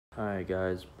Alright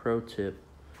guys, pro tip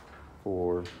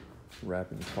for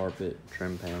wrapping carpet,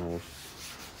 trim panels,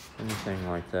 anything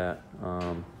like that.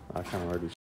 I kind of already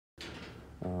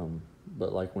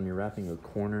but like when you're wrapping a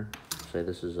corner, say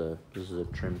this is a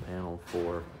trim panel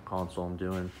for a console I'm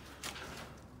doing.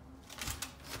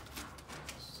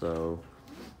 So,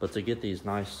 but to get these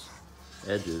nice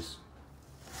edges,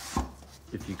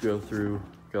 if you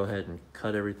go ahead and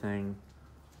cut everything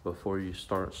before you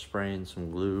start spraying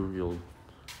some glue, you'll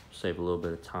save a little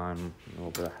bit of time, a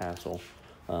little bit of hassle.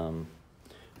 And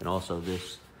also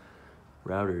this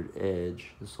routed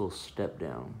edge, this little step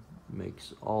down,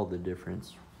 makes all the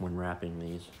difference when wrapping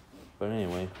these. But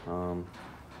anyway,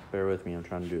 bear with me, I'm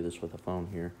trying to do this with a phone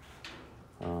here.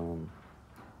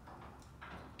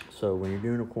 So when you're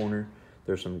doing a corner,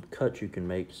 there's some cuts you can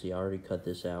make. See, I already cut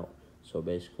this out. So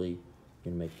basically,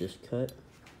 you're gonna make this cut,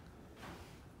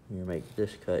 you're gonna make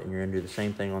this cut, and you're gonna do the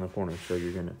same thing on the corner. So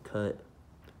you're gonna cut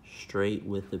straight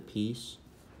with the piece.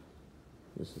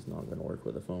 This is not gonna work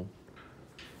with a phone.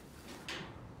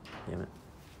 Damn it.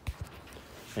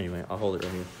 Anyway, I'll hold it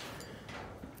right here.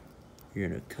 You're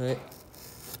gonna cut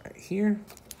right here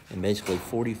and basically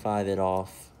 45 it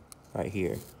off right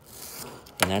here.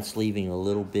 And that's leaving a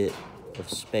little bit of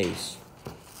space.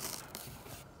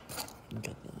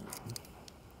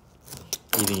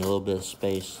 Leaving a little bit of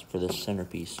space for the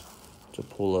centerpiece to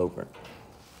pull over.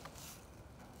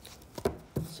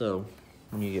 So,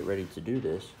 when you get ready to do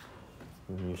this,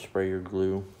 when you spray your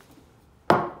glue,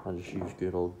 I'll just use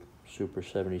good old Super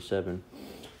 77.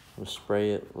 We'll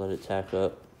spray it, let it tack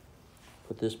up,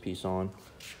 put this piece on,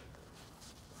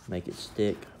 make it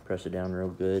stick, press it down real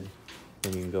good.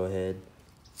 Then you can go ahead,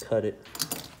 cut it,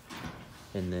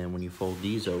 and then when you fold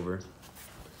these over,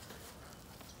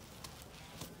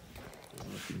 I don't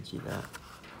know if you can see that.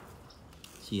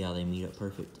 See how they meet up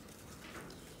perfect.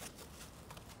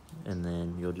 And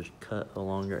then you'll just cut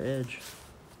along your edge.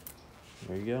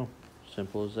 There you go.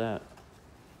 Simple as that.